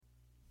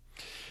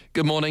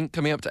Good morning.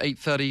 Coming up to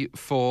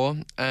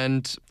 8:34,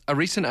 and a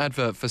recent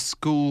advert for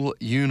school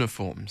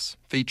uniforms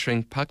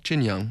featuring Park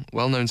Jin-young,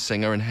 well-known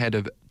singer and head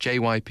of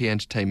JYP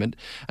Entertainment,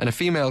 and a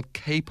female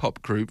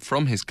K-pop group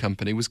from his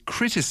company, was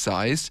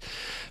criticised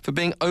for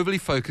being overly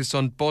focused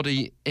on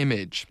body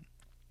image.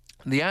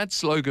 The ad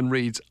slogan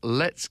reads,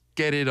 "Let's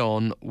get it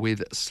on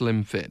with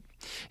Slim Fit."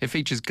 It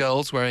features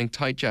girls wearing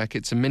tight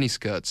jackets and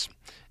miniskirts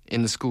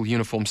in the school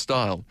uniform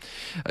style.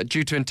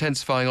 Due to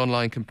intensifying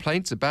online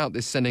complaints about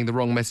this sending the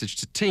wrong message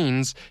to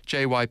teens,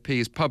 JYP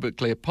has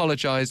publicly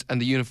apologised, and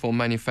the uniform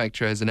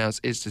manufacturer has announced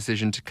its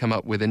decision to come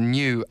up with a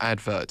new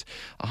advert.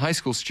 A high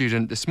school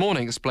student this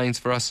morning explains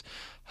for us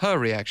her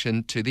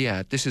reaction to the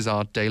ad. This is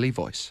our Daily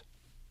Voice.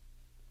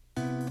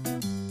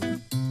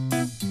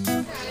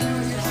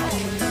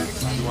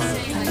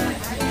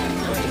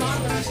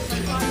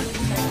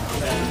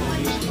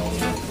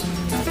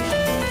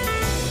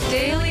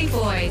 Daily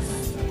Voice.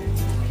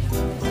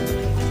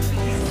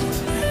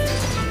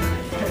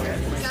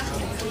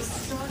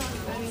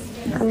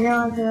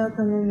 안녕하세요.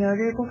 저는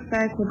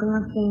 17살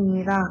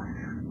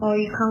고등학생입니다.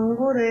 이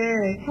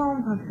광고를 처음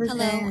봤을 때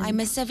Hello,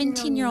 I'm a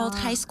 17-year-old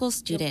high school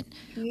student.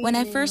 When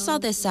I first saw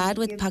this ad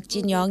with Park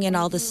Jin-young and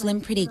all the slim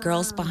pretty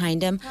girls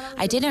behind him,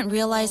 I didn't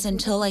realize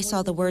until I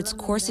saw the words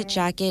corset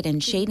jacket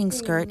and shading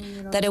skirt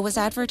that it was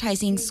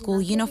advertising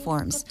school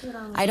uniforms.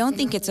 I don't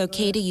think it's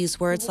okay to use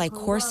words like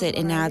corset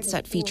in ads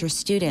that feature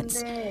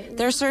students.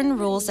 There are certain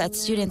rules that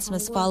students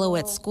must follow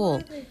at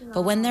school,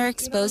 but when they're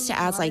exposed to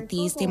ads like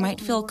these, they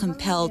might feel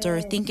compelled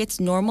or think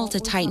it's normal to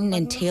tighten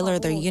and tailor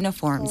their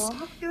uniforms.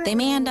 They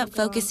may end up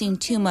focusing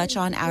too much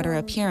on outer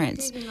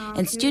appearance,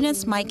 and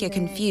students might get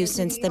confused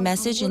since the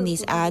message in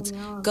these ads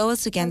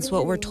goes against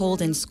what we're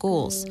told in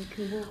schools.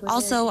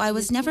 Also, I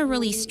was never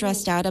really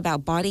stressed out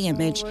about body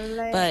image,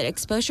 but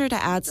exposure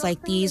to ads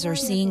like these or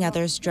seeing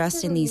others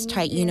dressed in these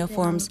tight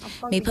uniforms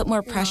may put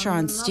more pressure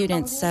on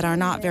students that are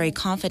not very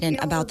confident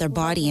about their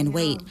body and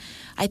weight.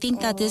 I think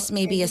that this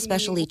may be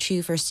especially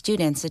true for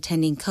students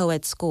attending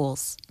co-ed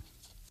schools.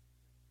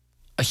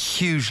 A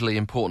hugely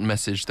important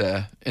message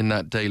there in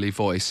that Daily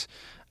Voice.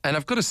 And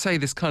I've got to say,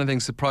 this kind of thing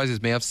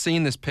surprises me. I've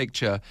seen this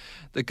picture.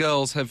 The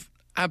girls have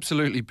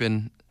absolutely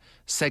been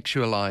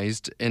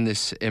sexualized in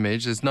this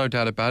image. There's no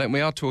doubt about it. And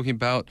we are talking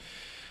about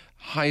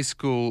high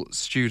school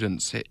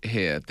students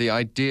here. The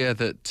idea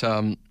that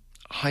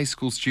high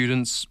school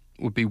students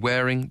would be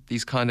wearing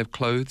these kind of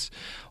clothes,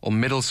 or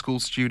middle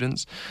school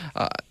students.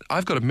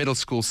 I've got a middle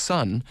school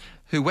son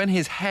who, when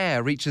his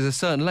hair reaches a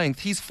certain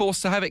length, he's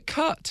forced to have it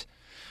cut.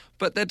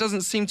 But there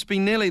doesn't seem to be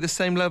nearly the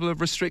same level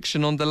of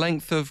restriction on the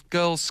length of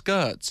girls'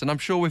 skirts. And I'm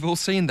sure we've all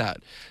seen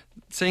that,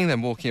 seeing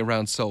them walking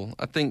around Seoul.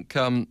 I think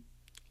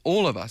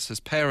all of us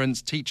as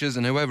parents, teachers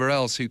and whoever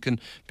else who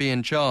can be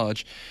in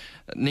charge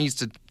needs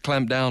to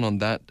clamp down on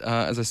that.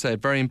 As I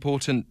said, very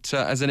important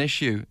as an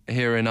issue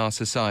here in our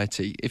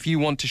society. If you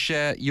want to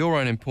share your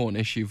own important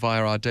issue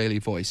via our Daily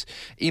Voice,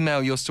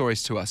 email your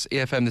stories to us,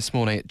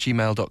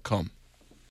 efmthismorning@gmail.com.